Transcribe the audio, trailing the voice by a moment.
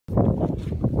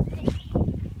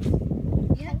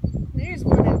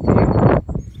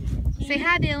Say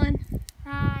hi, Dylan.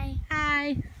 Hi.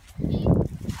 Hi.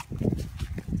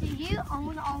 Do you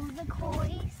own all of the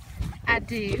koi? I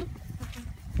do.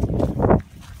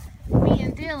 Me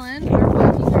and Dylan are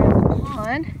walking around the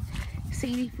pond,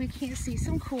 seeing if we can't see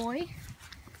some koi.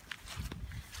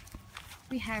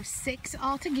 We have 6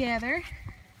 altogether.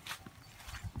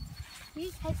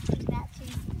 You posted that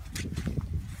too.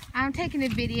 I'm taking a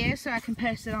video so I can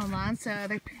post it online so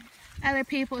other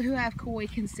people who have koi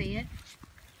can see it.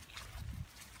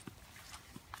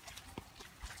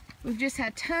 We've just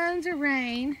had tons of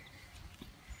rain,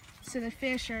 so the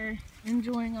fish are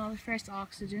enjoying all the fresh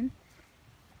oxygen.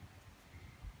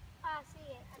 Oh, I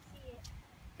see it. I see it.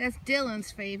 That's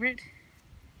Dylan's favorite.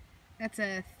 That's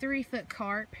a 3-foot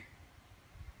carp.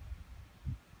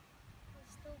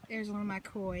 There's one of my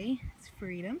koi. It's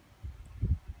Freedom.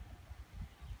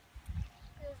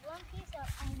 There's one piece of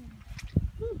onion.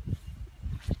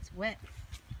 It's wet.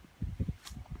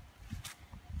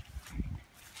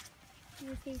 Let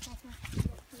me see if I can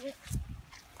get it.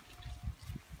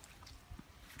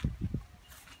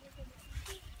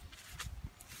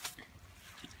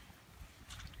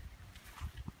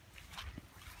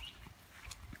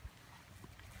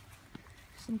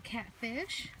 Some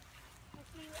catfish. I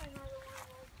see another one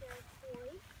right there,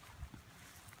 koi.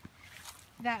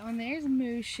 That one there is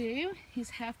Mushu. He's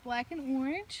half black and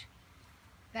orange.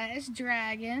 That is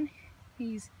Dragon.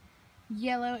 He's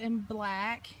yellow and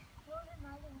black. There's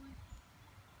another one.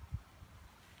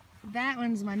 That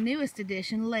one's my newest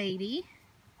addition, Lady.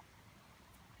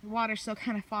 The water's still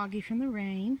kind of foggy from the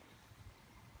rain.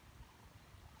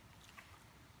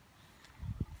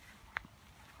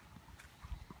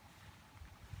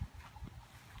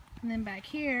 And then back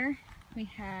here we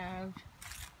have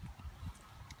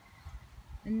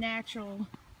the natural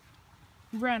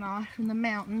runoff from the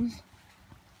mountains.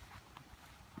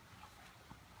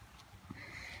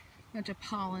 Bunch of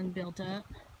pollen built up.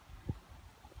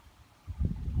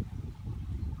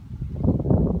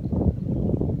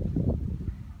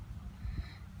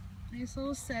 Nice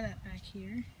little setup back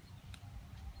here.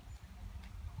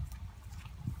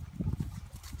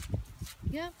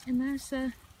 Yep, and there's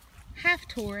a half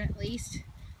tour at least.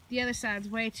 The other side's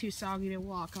way too soggy to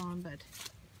walk on, but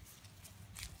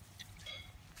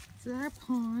this is our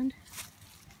pond.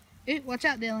 Ooh, watch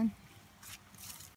out, Dylan.